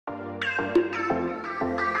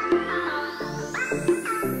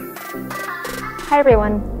Hi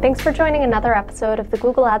everyone, thanks for joining another episode of the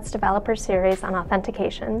Google Ads Developer Series on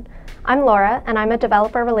authentication. I'm Laura, and I'm a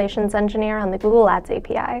Developer Relations Engineer on the Google Ads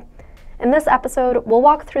API. In this episode, we'll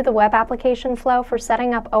walk through the web application flow for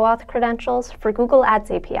setting up OAuth credentials for Google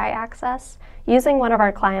Ads API access using one of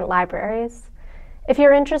our client libraries. If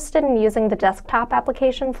you're interested in using the desktop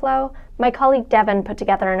application flow, my colleague Devin put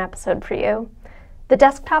together an episode for you. The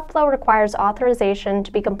desktop flow requires authorization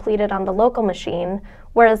to be completed on the local machine,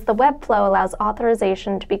 whereas the web flow allows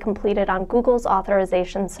authorization to be completed on Google's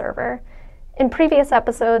authorization server. In previous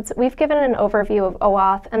episodes, we've given an overview of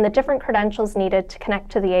OAuth and the different credentials needed to connect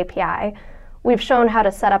to the API. We've shown how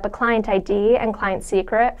to set up a client ID and client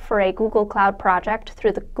secret for a Google Cloud project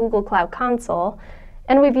through the Google Cloud Console,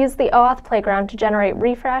 and we've used the OAuth playground to generate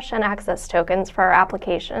refresh and access tokens for our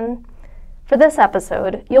application. For this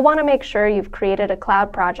episode, you'll want to make sure you've created a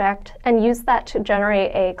cloud project and use that to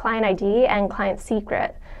generate a client ID and client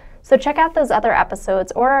secret. So check out those other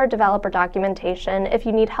episodes or our developer documentation if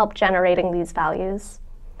you need help generating these values.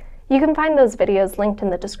 You can find those videos linked in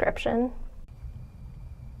the description.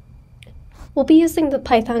 We'll be using the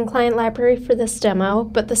Python client library for this demo,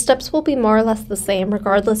 but the steps will be more or less the same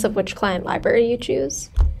regardless of which client library you choose.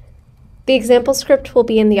 The example script will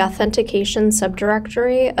be in the authentication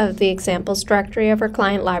subdirectory of the examples directory of our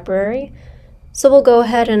client library, so we'll go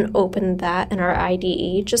ahead and open that in our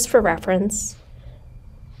IDE just for reference.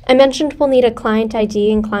 I mentioned we'll need a client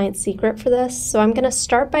ID and client secret for this, so I'm going to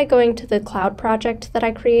start by going to the cloud project that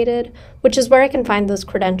I created, which is where I can find those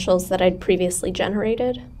credentials that I'd previously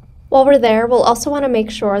generated. While we're there, we'll also want to make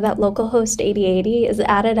sure that localhost 8080 is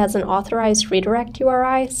added as an authorized redirect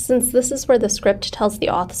URI, since this is where the script tells the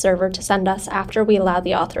auth server to send us after we allow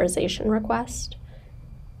the authorization request.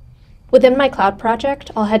 Within my cloud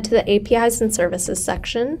project, I'll head to the APIs and Services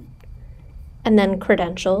section, and then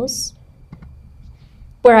Credentials,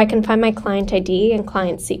 where I can find my client ID and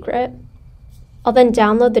client secret. I'll then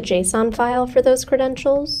download the JSON file for those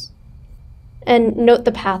credentials, and note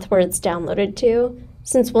the path where it's downloaded to,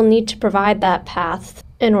 since we'll need to provide that path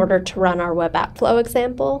in order to run our web app flow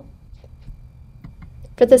example.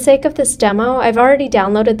 For the sake of this demo, I've already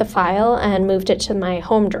downloaded the file and moved it to my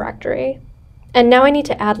home directory. And now I need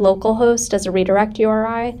to add localhost as a redirect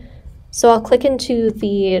URI, so I'll click into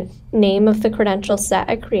the name of the credential set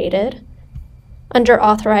I created. Under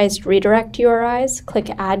Authorized Redirect URIs, click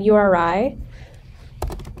Add URI,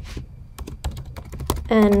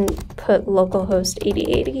 and put localhost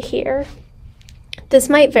 8080 here. This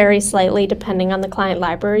might vary slightly depending on the client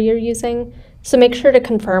library you're using, so make sure to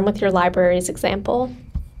confirm with your library's example.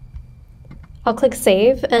 I'll click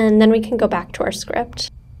Save, and then we can go back to our script.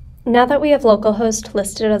 Now that we have localhost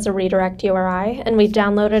listed as a redirect URI, and we've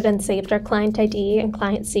downloaded and saved our client ID and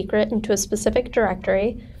client secret into a specific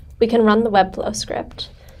directory, we can run the Webflow script.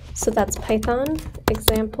 So that's Python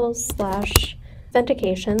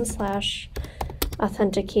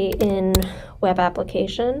examples/authentication/authenticate in web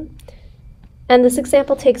application. And this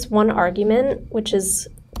example takes one argument, which is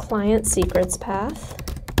client secrets path.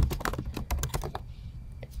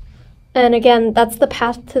 And again, that's the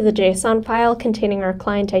path to the JSON file containing our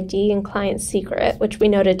client ID and client secret, which we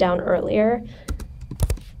noted down earlier.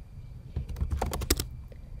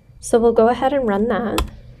 So we'll go ahead and run that.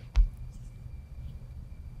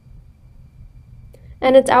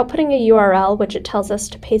 And it's outputting a URL, which it tells us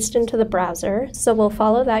to paste into the browser. So we'll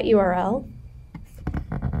follow that URL.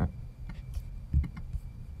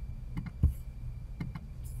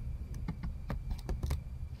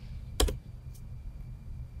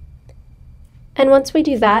 And once we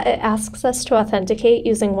do that, it asks us to authenticate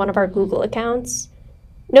using one of our Google accounts.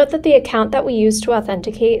 Note that the account that we use to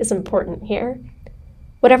authenticate is important here.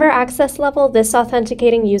 Whatever access level this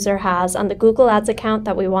authenticating user has on the Google Ads account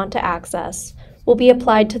that we want to access will be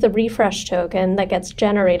applied to the refresh token that gets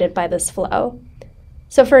generated by this flow.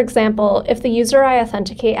 So for example, if the user I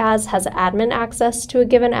authenticate as has admin access to a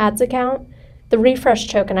given ads account, the refresh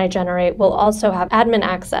token I generate will also have admin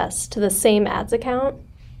access to the same ads account.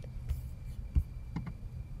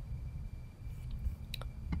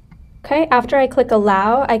 Okay, after I click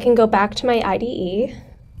Allow, I can go back to my IDE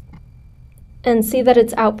and see that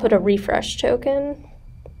it's output a refresh token.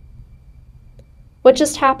 What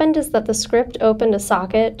just happened is that the script opened a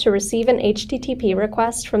socket to receive an HTTP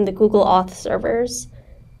request from the Google Auth servers.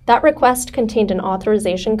 That request contained an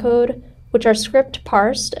authorization code, which our script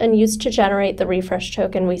parsed and used to generate the refresh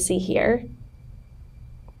token we see here.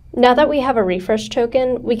 Now that we have a refresh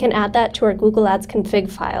token, we can add that to our Google Ads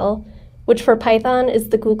config file, which for Python is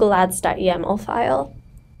the googleads.yaml file.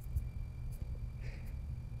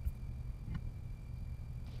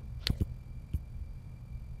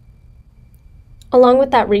 Along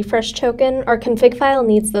with that refresh token, our config file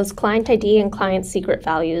needs those client ID and client secret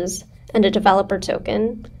values, and a developer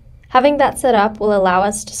token. Having that set up will allow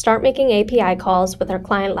us to start making API calls with our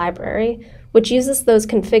client library, which uses those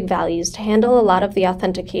config values to handle a lot of the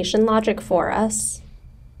authentication logic for us.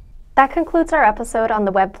 That concludes our episode on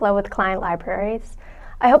the Webflow with client libraries.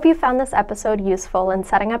 I hope you found this episode useful in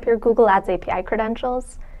setting up your Google Ads API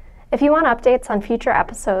credentials. If you want updates on future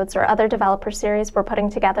episodes or other developer series we're putting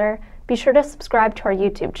together, be sure to subscribe to our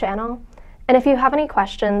YouTube channel. And if you have any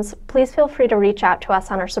questions, please feel free to reach out to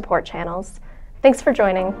us on our support channels. Thanks for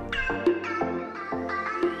joining.